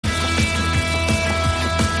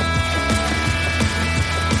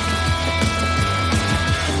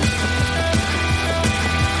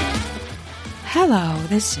Hello,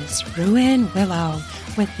 this is Ruin Willow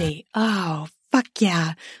with the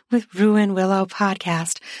with Ruin Willow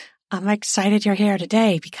podcast. I'm excited you're here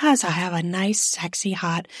today because I have a nice, sexy,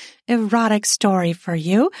 hot, erotic story for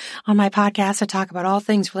you. On my podcast, I talk about all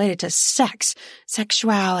things related to sex,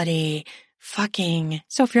 sexuality, fucking.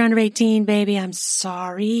 So if you're under 18, baby, I'm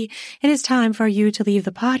sorry. It is time for you to leave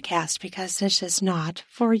the podcast because this is not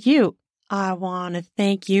for you. I want to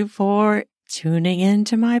thank you for tuning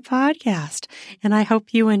into my podcast, and I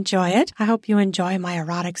hope you enjoy it. I hope you enjoy my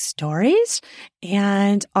erotic stories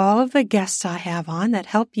and all of the guests I have on that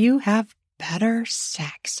help you have better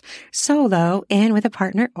sex, solo and with a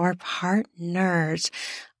partner or partners.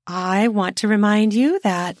 I want to remind you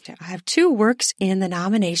that I have 2 works in the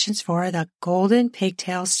nominations for the Golden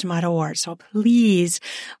Pigtail Smut Award, so please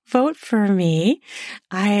vote for me.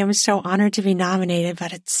 I am so honored to be nominated,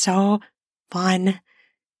 but it's so fun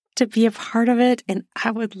to be a part of it, and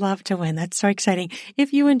I would love to win. That's so exciting.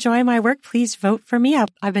 If you enjoy my work, please vote for me.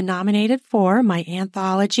 I've been nominated for my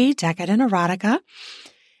anthology, Decadent Erotica,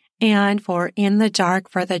 and for In the Dark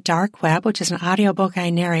for the Dark Web, which is an audiobook I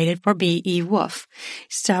narrated for B.E. Wolf.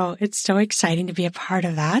 So it's so exciting to be a part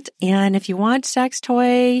of that. And if you want sex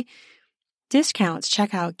toy discounts,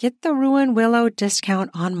 check out Get the Ruin Willow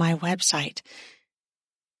discount on my website.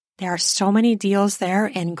 There are so many deals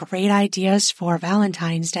there and great ideas for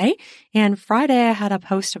Valentine's Day. And Friday, I had a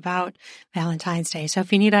post about Valentine's Day. So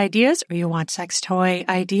if you need ideas or you want sex toy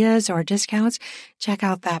ideas or discounts, check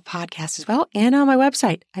out that podcast as well. And on my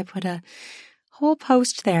website, I put a whole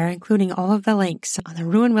post there, including all of the links on the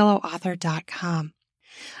ruinwillowauthor.com.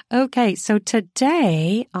 Okay, so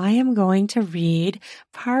today I am going to read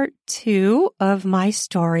part 2 of my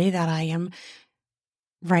story that I am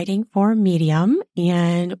writing for Medium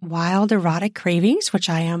and Wild Erotic Cravings, which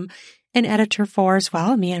I am an editor for as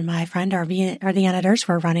well. Me and my friend are the editors.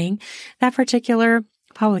 We're running that particular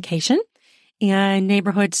publication. And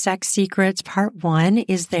Neighborhood Sex Secrets Part 1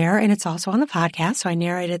 is there, and it's also on the podcast, so I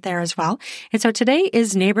narrate it there as well. And so today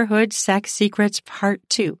is Neighborhood Sex Secrets Part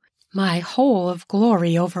 2, My Hole of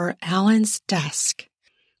Glory Over Alan's Desk.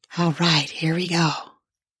 All right, here we go.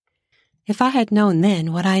 If I had known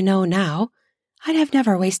then what I know now, I'd have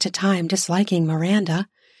never wasted time disliking Miranda.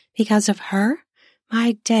 Because of her,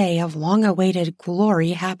 my day of long-awaited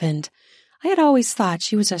glory happened. I had always thought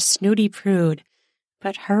she was a snooty prude,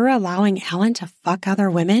 but her allowing Alan to fuck other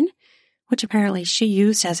women, which apparently she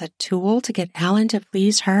used as a tool to get Alan to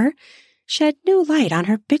please her, shed new light on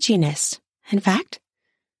her bitchiness. In fact,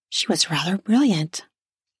 she was rather brilliant.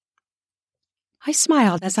 I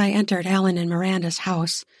smiled as I entered Alan and Miranda's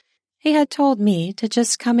house. He had told me to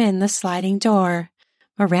just come in the sliding door.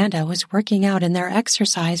 Miranda was working out in their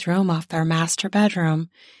exercise room off their master bedroom,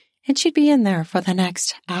 and she'd be in there for the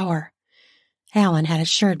next hour. Alan had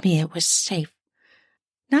assured me it was safe.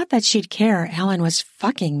 Not that she'd care Alan was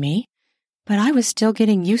fucking me, but I was still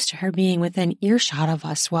getting used to her being within earshot of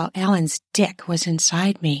us while Alan's dick was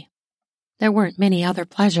inside me. There weren't many other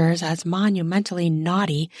pleasures as monumentally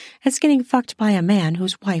naughty as getting fucked by a man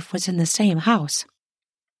whose wife was in the same house.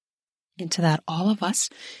 Into that all of us,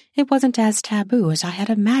 it wasn't as taboo as I had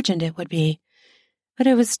imagined it would be, but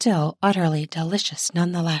it was still utterly delicious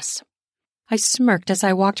nonetheless. I smirked as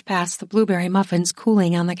I walked past the blueberry muffins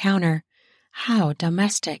cooling on the counter. How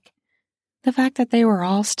domestic. The fact that they were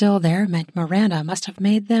all still there meant Miranda must have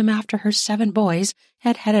made them after her 7 boys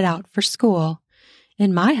had headed out for school.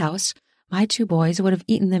 In my house, my 2 boys would have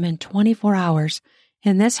eaten them in 24 hours.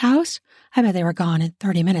 In this house, I bet they were gone in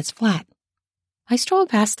 30 minutes flat. I strolled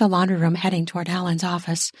past the laundry room heading toward Alan's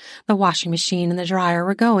office. The washing machine and the dryer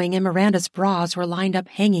were going, and Miranda's bras were lined up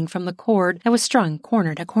hanging from the cord that was strung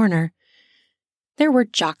corner to corner. There were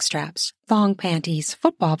jock straps, thong panties,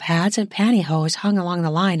 football pads, and pantyhose hung along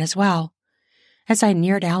the line as well. As I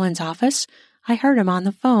neared Alan's office, I heard him on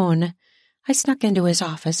the phone. I snuck into his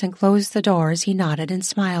office and closed the door as he nodded and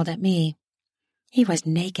smiled at me. He was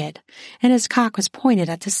naked, and his cock was pointed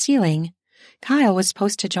at the ceiling. Kyle was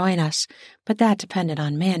supposed to join us, but that depended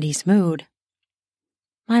on Mandy's mood.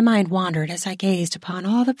 My mind wandered as I gazed upon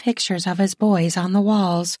all the pictures of his boys on the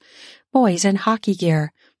walls. Boys in hockey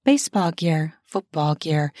gear, baseball gear, football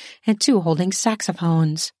gear, and 2 holding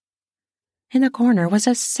saxophones. In the corner was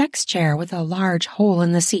a sex chair with a large hole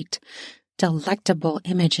in the seat. Delectable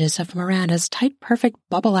images of Miranda's tight, perfect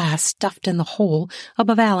bubble ass stuffed in the hole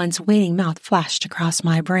above Alan's waiting mouth flashed across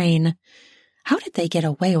my brain. How did they get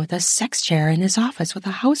away with a sex chair in his office with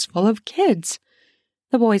a house full of kids?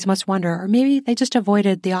 The boys must wonder, or maybe they just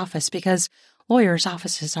avoided the office because lawyers'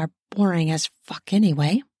 offices are boring as fuck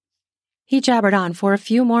anyway. He jabbered on for a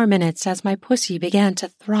few more minutes as my pussy began to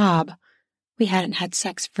throb. We hadn't had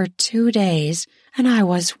sex for 2 days, and I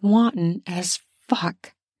was wantin' as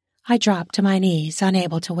fuck. I dropped to my knees,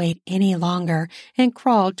 unable to wait any longer, and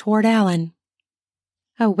crawled toward Alan.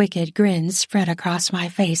 A wicked grin spread across my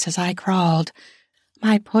face as I crawled.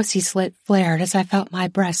 My pussy slit flared as I felt my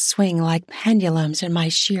breasts swing like pendulums in my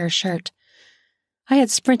sheer shirt. I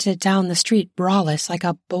had sprinted down the street braless like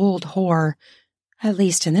a bold whore. At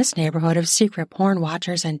least in this neighborhood of secret porn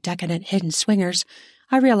watchers and decadent hidden swingers,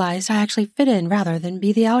 I realized I actually fit in rather than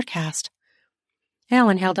be the outcast.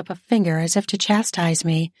 Alan held up a finger as if to chastise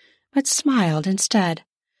me, but smiled instead.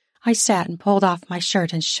 I sat and pulled off my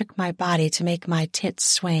shirt and shook my body to make my tits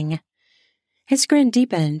swing. His grin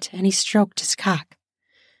deepened, and he stroked his cock.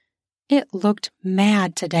 It looked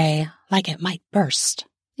mad today, like it might burst.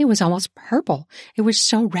 It was almost purple. It was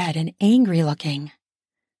so red and angry-looking.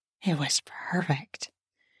 It was perfect.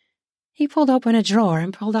 He pulled open a drawer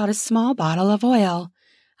and pulled out a small bottle of oil.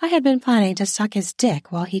 I had been planning to suck his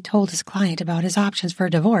dick while he told his client about his options for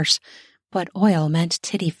divorce, but oil meant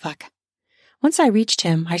titty fuck. Once I reached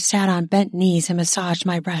him, I sat on bent knees and massaged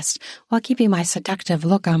my breast while keeping my seductive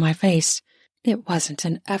look on my face. It wasn't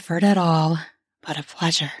an effort at all, but a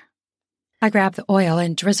pleasure. I grabbed the oil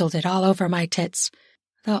and drizzled it all over my tits.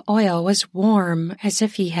 The oil was warm, as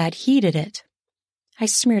if he had heated it. I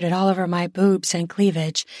smeared it all over my boobs and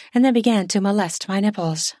cleavage, and then began to molest my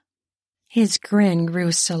nipples. His grin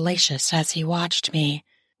grew salacious as he watched me,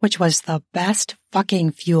 which was the best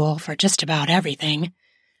fucking fuel for just about everything.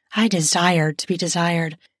 I desired to be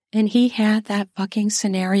desired, and he had that fucking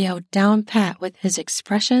scenario down pat with his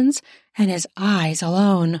expressions and his eyes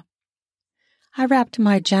alone. I wrapped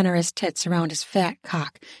my generous tits around his fat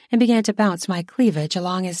cock and began to bounce my cleavage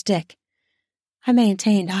along his dick. I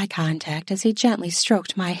maintained eye contact as he gently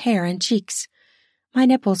stroked my hair and cheeks. My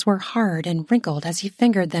nipples were hard and wrinkled as he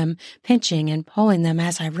fingered them, pinching and pulling them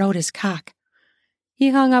as I rode his cock.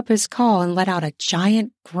 He hung up his call and let out a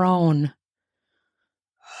giant groan.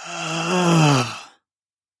 Oh,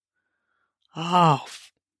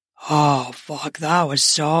 fuck, that was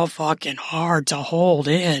so fucking hard to hold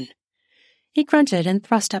in. He grunted and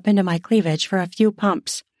thrust up into my cleavage for a few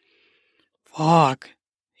pumps. Fuck,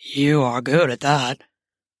 you are good at that.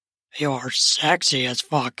 You're sexy as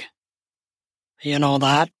fuck. You know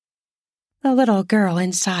that? The little girl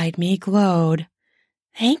inside me glowed.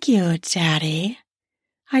 Thank you, Daddy,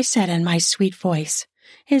 I said in my sweet voice.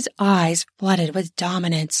 His eyes flooded with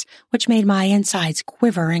dominance, which made my insides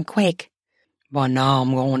quiver and quake. But now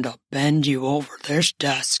I'm going to bend you over this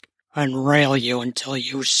desk and rail you until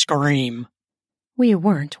you scream. We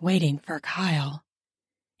weren't waiting for Kyle.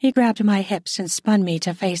 He grabbed my hips and spun me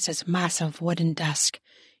to face his massive wooden desk.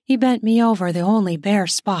 He bent me over the only bare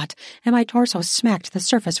spot, and my torso smacked the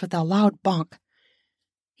surface with a loud bonk.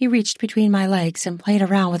 He reached between my legs and played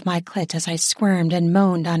around with my clit as I squirmed and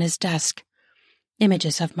moaned on his desk.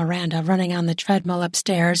 Images of Miranda running on the treadmill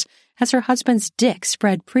upstairs as her husband's dick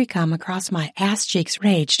spread pre-cum across my ass cheeks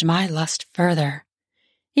raged my lust further.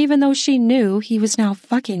 Even though she knew he was now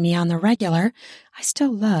fucking me on the regular, I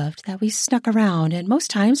still loved that we snuck around, and most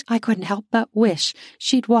times I couldn't help but wish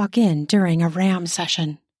she'd walk in during a ram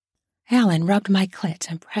session. Alan rubbed my clit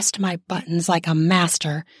and pressed my buttons like a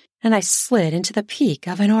master, and I slid into the peak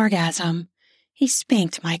of an orgasm. He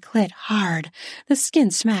spanked my clit hard. The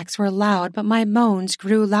skin smacks were loud, but my moans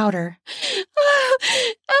grew louder.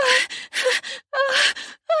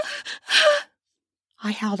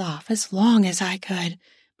 I held off as long as I could,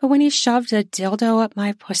 but when he shoved a dildo up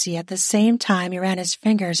my pussy at the same time he ran his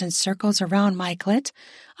fingers in circles around my clit,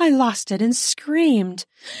 I lost it and screamed.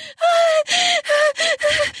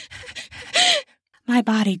 My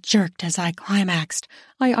body jerked as I climaxed.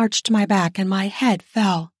 I arched my back and my head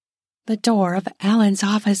fell. The door of Alan's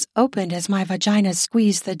office opened as my vagina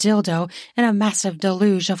squeezed the dildo in a massive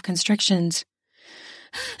deluge of constrictions.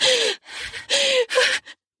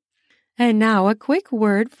 And now a quick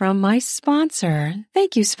word from my sponsor.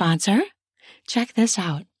 Thank you, sponsor. Check this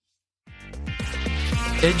out.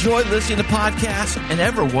 Enjoy listening to podcasts and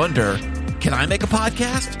ever wonder, can I make a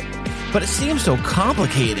podcast? But it seems so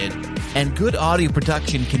complicated, and good audio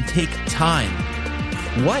production can take time.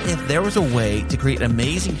 What if there was a way to create an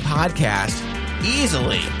amazing podcast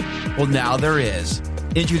easily? Well, now there is.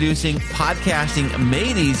 Introducing Podcasting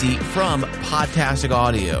Made Easy from Podtastic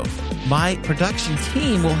Audio. My production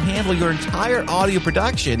team will handle your entire audio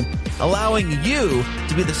production, allowing you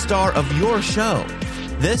to be the star of your show.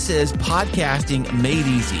 This is Podcasting Made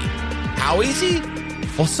Easy. How easy?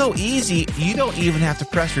 Well, so easy, you don't even have to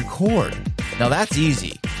press record. Now that's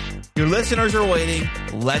easy. Your listeners are waiting.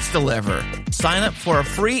 Let's deliver. Sign up for a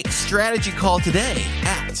free strategy call today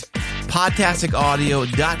at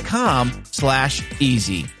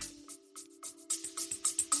podcasticaudio.com/easy.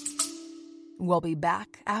 We'll be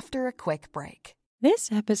back after a quick break.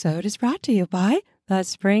 This episode is brought to you by the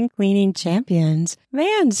Spring Cleaning Champions,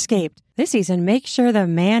 Manscaped. This season, make sure the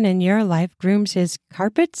man in your life grooms his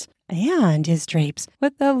carpets and his drapes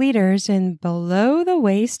with the leaders in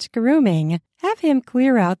below-the-waist grooming. Have him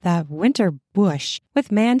clear out that winter bush with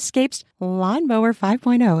Manscaped's Lawnmower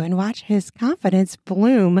 5.0 and watch his confidence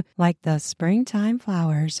bloom like the springtime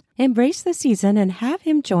flowers. Embrace the season and have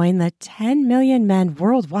him join the 10 million men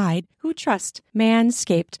worldwide who trust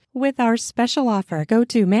Manscaped with our special offer. Go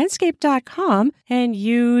to manscaped.com and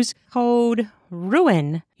use code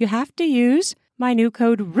RUIN. You have to use my new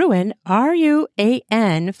code RUIN,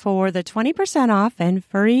 RUAN, for the 20% off and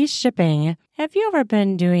free shipping. Have you ever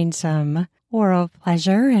been doing some oral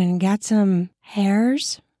pleasure and got some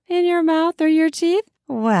hairs in your mouth or your teeth?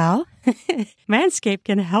 Well, Manscaped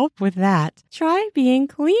can help with that. Try being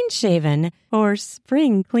clean-shaven or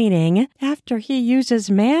spring cleaning. After he uses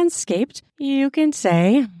Manscaped, you can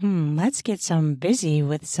say, let's get some busy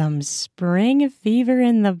with some spring fever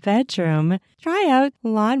in the bedroom. Try out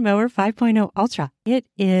Lawnmower 5.0 Ultra. It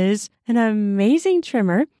is an amazing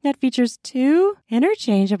trimmer that features 2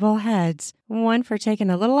 interchangeable heads, one for taking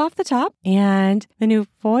a little off the top and the new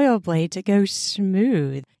foil blade to go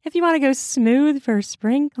smooth. If you want to go smooth for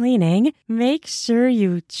spring cleaning, make sure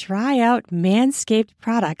you try out Manscaped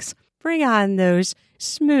products. Bring on those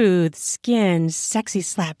smooth skin, sexy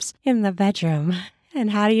slaps in the bedroom. And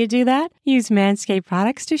how do you do that? Use Manscaped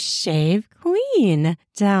products to shave clean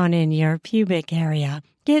down in your pubic area.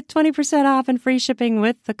 Get 20% off and free shipping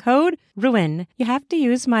with the code RUIN. You have to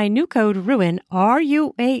use my new code RUIN,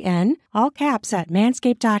 RUAN, all caps at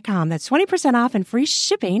manscaped.com. That's 20% off and free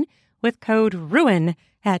shipping with code RUIN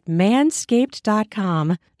at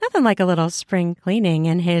manscaped.com. Nothing like a little spring cleaning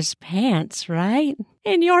in his pants, right?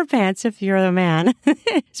 In your pants if you're the man.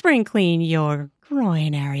 Spring clean your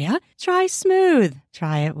groin area. Try smooth.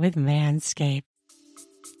 Try it with Manscaped.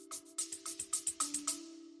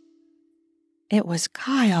 It was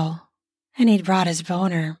Kyle, and he'd brought his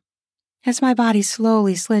boner. As my body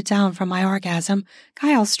slowly slid down from my orgasm,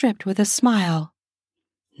 Kyle stripped with a smile.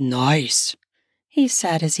 Nice, he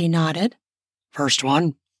said as he nodded. First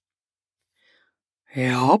one?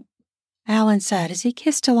 Yup, Alan said as he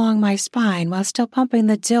kissed along my spine while still pumping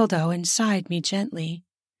the dildo inside me gently.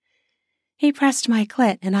 He pressed my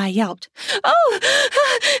clit and I yelped, "Oh!"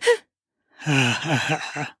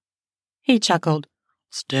 He chuckled.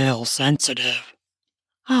 Still sensitive.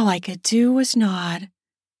 All I could do was nod.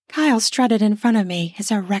 Kyle strutted in front of me,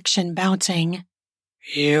 his erection bouncing.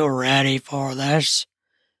 You ready for this?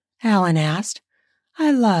 Alan asked.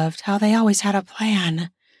 I loved how they always had a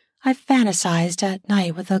plan. I fantasized at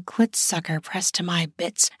night with a clit sucker pressed to my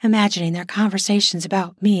bits, imagining their conversations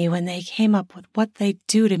about me when they came up with what they'd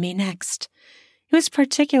do to me next. It was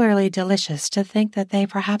particularly delicious to think that they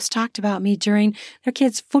perhaps talked about me during their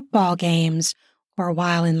kids' football games or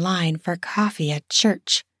while in line for coffee at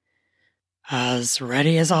church. As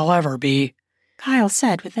ready as I'll ever be, Kyle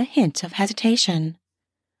said with a hint of hesitation.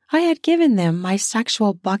 I had given them my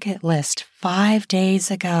sexual bucket list 5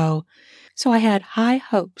 days ago, so I had high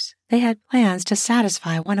hopes they had plans to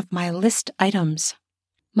satisfy one of my list items.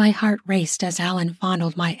 My heart raced as Alan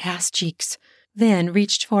fondled my ass cheeks, then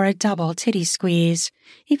reached for a double titty squeeze.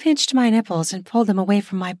 He pinched my nipples and pulled them away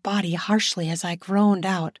from my body harshly as I groaned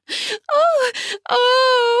out, "Oh!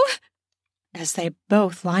 Oh!" As they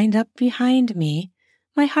both lined up behind me,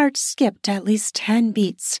 my heart skipped at least 10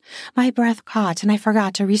 beats. My breath caught and I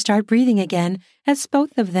forgot to restart breathing again as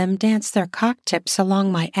both of them danced their cock tips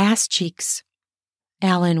along my ass cheeks.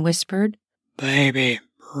 Alan whispered, Baby,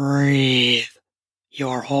 breathe.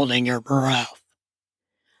 You're holding your breath.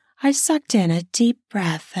 I sucked in a deep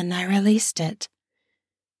breath and I released it.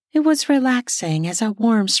 It was relaxing as a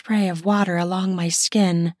warm spray of water along my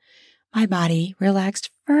skin. My body relaxed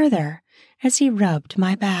further as he rubbed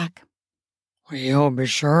my back. You'll be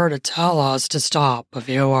sure to tell us to stop if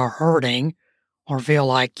you are hurting or feel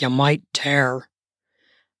like you might tear.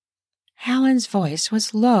 Alan's voice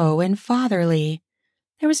was low and fatherly.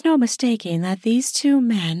 There was no mistaking that these 2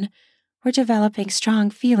 men were developing strong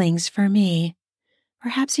feelings for me,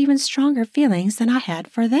 perhaps even stronger feelings than I had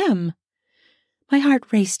for them. My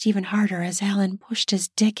heart raced even harder as Alan pushed his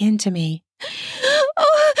dick into me.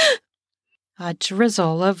 A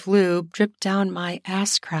drizzle of lube dripped down my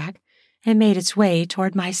ass crack and made its way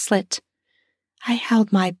toward my slit. I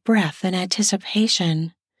held my breath in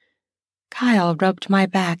anticipation. Kyle rubbed my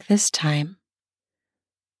back this time.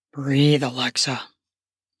 Breathe, Alexa.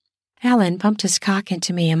 Alan pumped his cock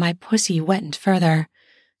into me and my pussy wetted further.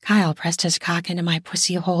 Kyle pressed his cock into my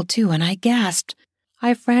pussy hole too, and I gasped.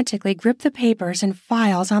 I frantically gripped the papers and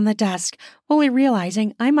files on the desk, fully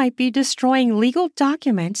realizing I might be destroying legal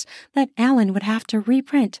documents that Alan would have to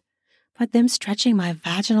reprint. But them stretching my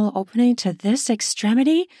vaginal opening to this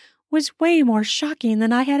extremity was way more shocking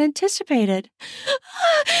than I had anticipated.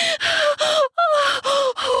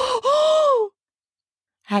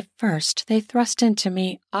 At first, they thrust into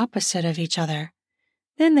me opposite of each other.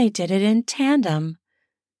 Then they did it in tandem.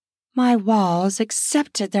 My walls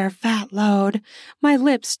accepted their fat load. My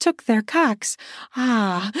lips took their cocks.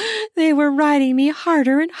 They were riding me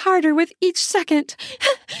harder and harder with each second.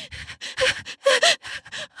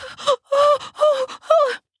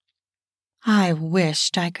 I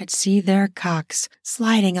wished I could see their cocks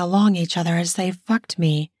sliding along each other as they fucked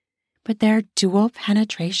me, but their dual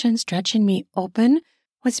penetration stretching me open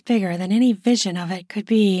was bigger than any vision of it could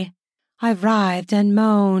be. I writhed and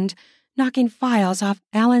moaned, knocking files off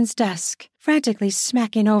Alan's desk, frantically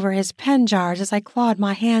smacking over his pen jars as I clawed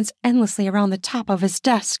my hands endlessly around the top of his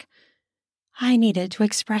desk. I needed to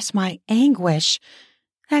express my anguish,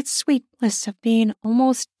 that sweet bliss of being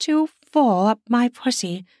almost too full up my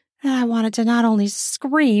pussy that I wanted to not only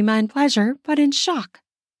scream in pleasure, but in shock.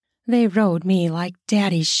 They rode me like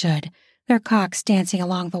daddies should, their cocks dancing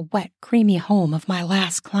along the wet, creamy home of my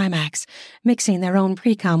last climax, mixing their own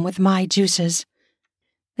pre-cum with my juices.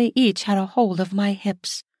 They each had a hold of my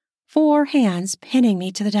hips, 4 hands pinning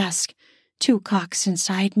me to the desk, 2 cocks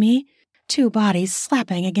inside me, 2 bodies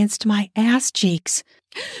slapping against my ass cheeks.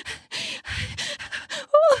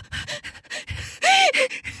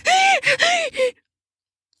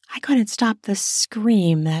 I couldn't stop the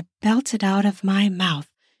scream that belted out of my mouth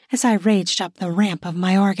as I raged up the ramp of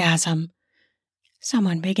my orgasm.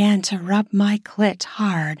 Someone began to rub my clit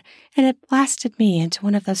hard, and it blasted me into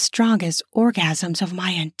one of the strongest orgasms of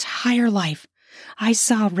my entire life. I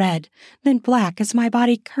saw red, then black as my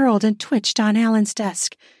body curled and twitched on Alan's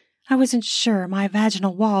desk. I wasn't sure my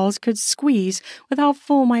vaginal walls could squeeze with how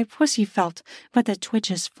full my pussy felt, but the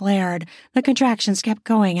twitches flared, the contractions kept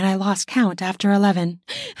going, and I lost count after 11.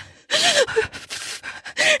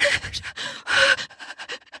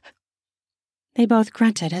 They both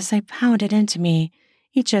grunted as they pounded into me.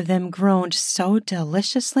 Each of them groaned so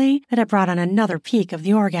deliciously that it brought on another peak of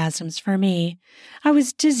the orgasms for me. I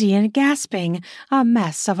was dizzy and gasping, a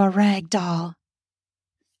mess of a rag doll.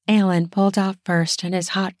 Alan pulled out first, and his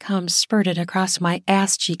hot cum spurted across my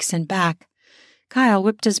ass cheeks and back. Kyle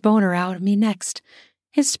whipped his boner out of me next.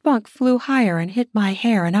 His spunk flew higher and hit my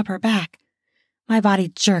hair and upper back. My body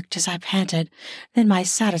jerked as I panted, then my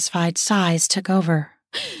satisfied sighs took over.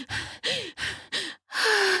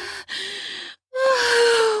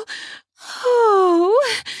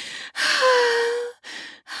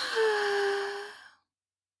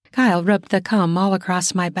 Kyle rubbed the cum all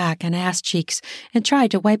across my back and ass cheeks and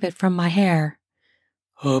tried to wipe it from my hair.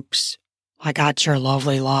 Oops, I got your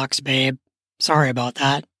lovely locks, babe. Sorry about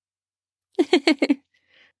that.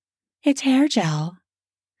 It's hair gel.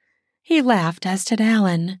 He laughed, as did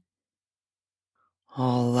Alan.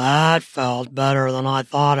 Oh, that felt better than I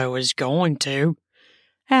thought it was going to,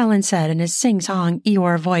 Alan said in his sing-song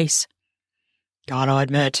Eeyore voice. Gotta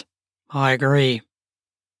admit, I agree.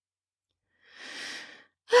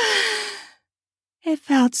 It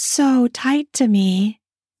felt so tight to me,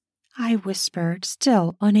 I whispered,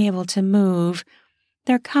 still unable to move.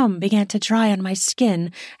 Their cum began to dry on my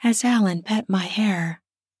skin as Alan pet my hair.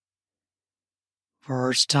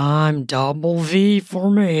 First time double V for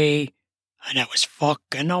me, and it was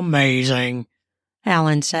fucking amazing,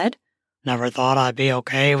 Alan said. Never thought I'd be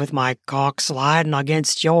okay with my cock sliding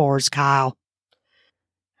against yours, Kyle.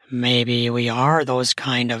 Maybe we are those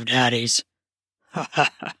kind of daddies.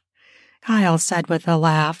 Kyle said with a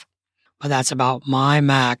laugh. But that's about my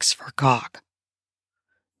max for cock.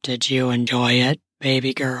 Did you enjoy it,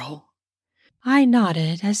 baby girl? I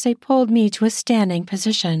nodded as they pulled me to a standing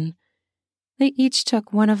position. They each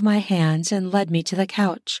took one of my hands and led me to the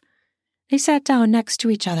couch. They sat down next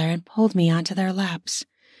to each other and pulled me onto their laps.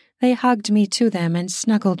 They hugged me to them and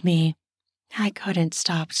snuggled me. I couldn't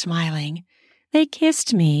stop smiling. They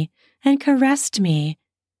kissed me and caressed me.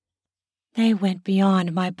 They went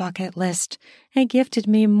beyond my bucket list and gifted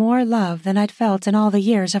me more love than I'd felt in all the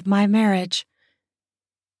years of my marriage.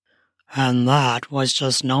 And that was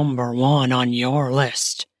just number 1 on your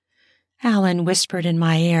list, Alan whispered in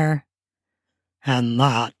my ear. And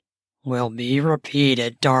that will be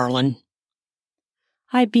repeated, darling.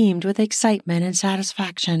 I beamed with excitement and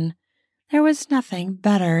satisfaction. There was nothing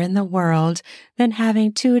better in the world than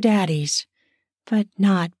having 2 daddies, but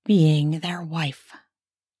not being their wife.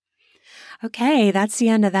 Okay, that's the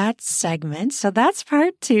end of that segment. So that's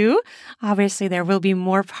part 2. Obviously, there will be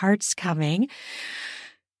more parts coming.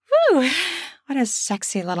 Whew, what a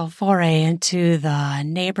sexy little foray into the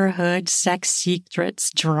neighborhood sex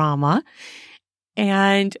secrets drama.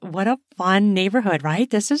 And what a fun neighborhood, right?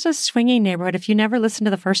 This is a swinging neighborhood. If you never listened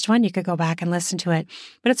to the first one, you could go back and listen to it.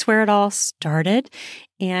 But it's where it all started.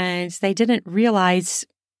 And they didn't realize,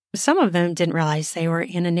 some of them didn't realize they were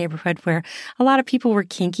in a neighborhood where a lot of people were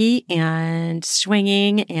kinky and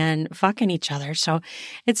swinging and fucking each other. So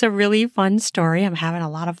it's a really fun story. I'm having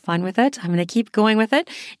a lot of fun with it. I'm going to keep going with it.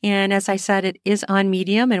 And as I said, it is on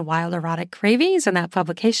Medium and Wild Erotic Cravings in that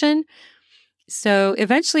publication. So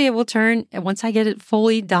eventually it will turn, once I get it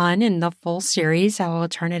fully done in the full series, I will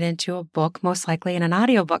turn it into a book, most likely in an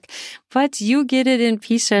audiobook. But you get it in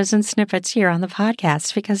pieces and snippets here on the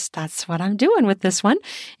podcast because that's what I'm doing with this one.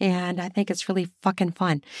 And I think it's really fucking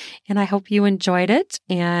fun. And I hope you enjoyed it.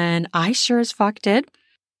 And I sure as fuck did.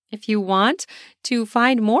 If you want to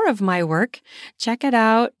find more of my work, check it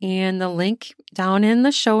out in the link down in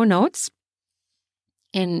the show notes.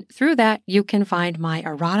 And through that, you can find my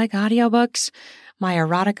erotic audiobooks, my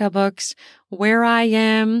erotica books, where I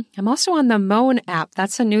am. I'm also on the Moan app.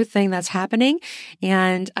 That's a new thing that's happening.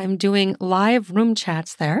 And I'm doing live room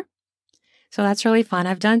chats there. So that's really fun.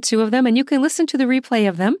 I've done 2 of them and you can listen to the replay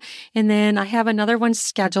of them. And then I have another one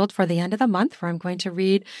scheduled for the end of the month where I'm going to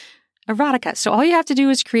read erotica. So all you have to do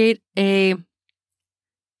is create an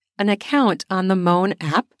account on the Moan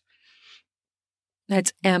app.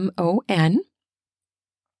 That's MON.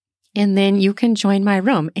 And then you can join my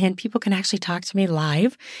room and people can actually talk to me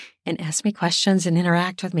live and ask me questions and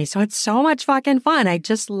interact with me. So it's so much fucking fun. I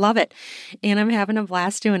just love it. And I'm having a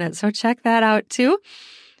blast doing it. So check that out too.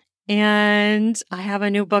 And I have a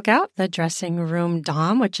new book out, The Dressing Room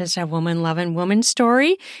Dom, which is a woman-loving woman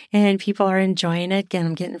story. And people are enjoying it. Again,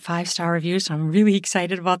 I'm getting 5-star reviews, so I'm really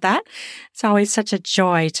excited about that. It's always such a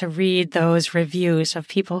joy to read those reviews of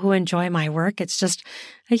people who enjoy my work. It's just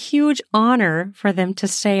a huge honor for them to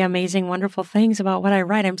say amazing, wonderful things about what I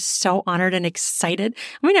write. I'm so honored and excited.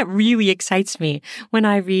 I mean, it really excites me when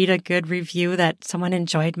I read a good review that someone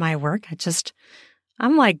enjoyed my work.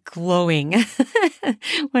 I'm like glowing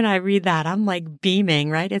when I read that. I'm like beaming,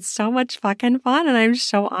 right? It's so much fucking fun and I'm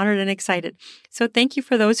so honored and excited. So thank you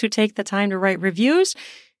for those who take the time to write reviews.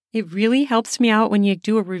 It really helps me out when you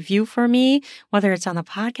do a review for me, whether it's on the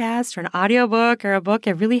podcast or an audiobook or a book.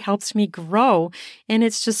 It really helps me grow. And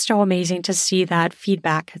it's just so amazing to see that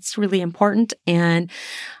feedback. It's really important. And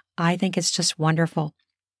I think it's just wonderful.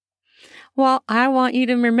 Well, I want you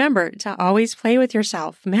to remember to always play with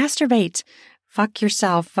yourself. Masturbate. Fuck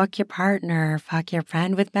yourself, fuck your partner, fuck your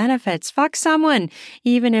friend with benefits, fuck someone,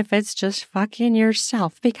 even if it's just fucking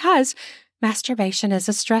yourself, because masturbation is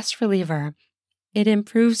a stress reliever. It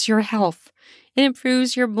improves your health. It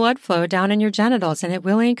improves your blood flow down in your genitals, and it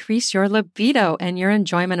will increase your libido and your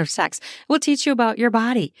enjoyment of sex. It will teach you about your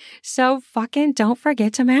body. So fucking don't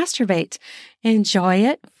forget to masturbate. Enjoy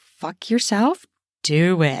it. Fuck yourself.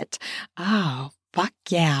 Do it. Oh, fuck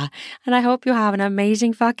yeah. And I hope you have an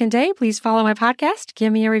amazing fucking day. Please follow my podcast.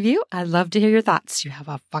 Give me a review. I'd love to hear your thoughts. You have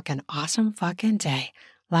a fucking awesome fucking day.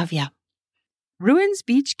 Love ya. Ruins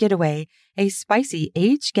Beach Getaway, a spicy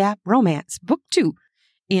age gap romance, book 2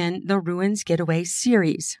 in the Ruins Getaway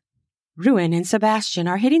series. Ruin and Sebastian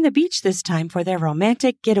are hitting the beach this time for their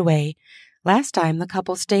romantic getaway. Last time, the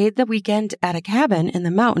couple stayed the weekend at a cabin in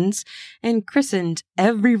the mountains and christened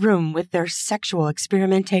every room with their sexual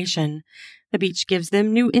experimentation. The beach gives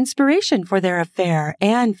them new inspiration for their affair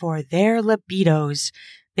and for their libidos.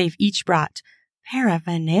 They've each brought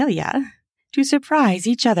paraphernalia to surprise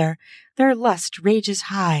each other. Their lust rages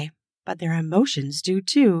high, but their emotions do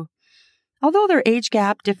too. Although their age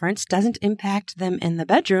gap difference doesn't impact them in the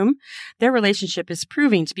bedroom, their relationship is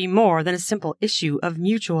proving to be more than a simple issue of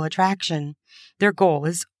mutual attraction. Their goal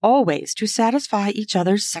is always to satisfy each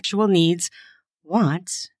other's sexual needs,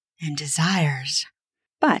 wants, and desires.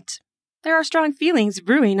 But there are strong feelings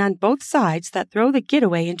brewing on both sides that throw the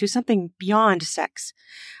getaway into something beyond sex.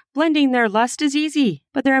 Blending their lust is easy,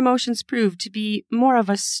 but their emotions prove to be more of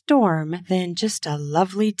a storm than just a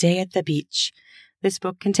lovely day at the beach. This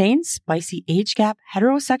book contains spicy age gap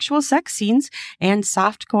heterosexual sex scenes and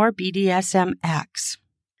softcore BDSM acts.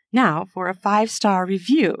 Now for a 5-star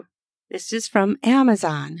review. This is from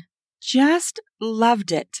Amazon. Just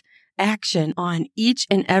loved it. Action on each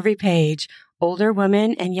and every page. Older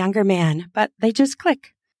woman and younger man, but they just click.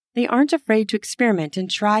 They aren't afraid to experiment and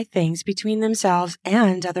try things between themselves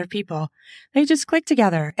and other people. They just click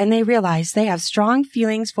together and they realize they have strong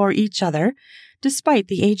feelings for each other. despite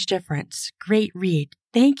the age difference. Great read.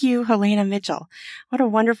 Thank you, Helena Mitchell. What a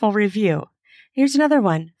wonderful review. Here's another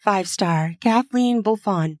one, 5-star, Kathleen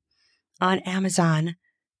Bulfon on Amazon.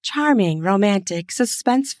 Charming, romantic,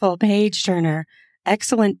 suspenseful page-turner.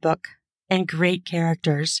 Excellent book and great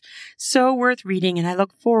characters. So worth reading, and I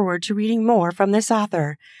look forward to reading more from this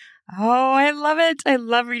author. Oh, I love it. I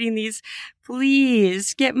love reading these.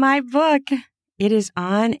 Please get my book. It is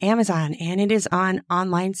on Amazon, and it is on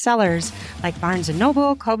online sellers like Barnes &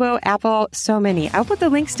 Noble, Kobo, Apple, so many. I'll put the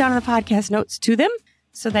links down in the podcast notes to them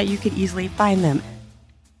so that you could easily find them.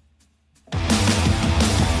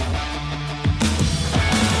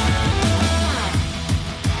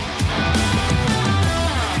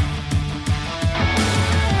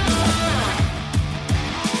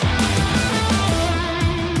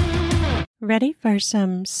 Ready for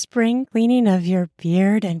some spring cleaning of your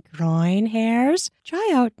beard and groin hairs?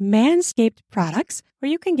 Try out Manscaped products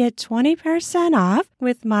where you can get 20% off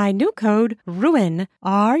with my new code RUAN,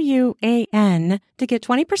 RUAN, to get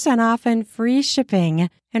 20% off and free shipping.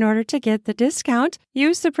 In order to get the discount,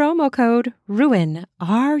 use the promo code RUAN,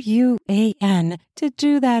 RUAN, to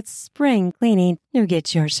do that spring cleaning to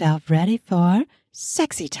get yourself ready for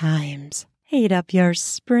sexy times. Heat up your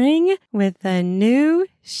spring with a new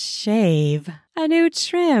shave, a new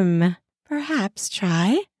trim. Perhaps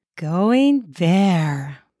try going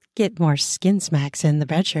bare. Get more skin smacks in the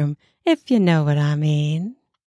bedroom, if you know what I mean.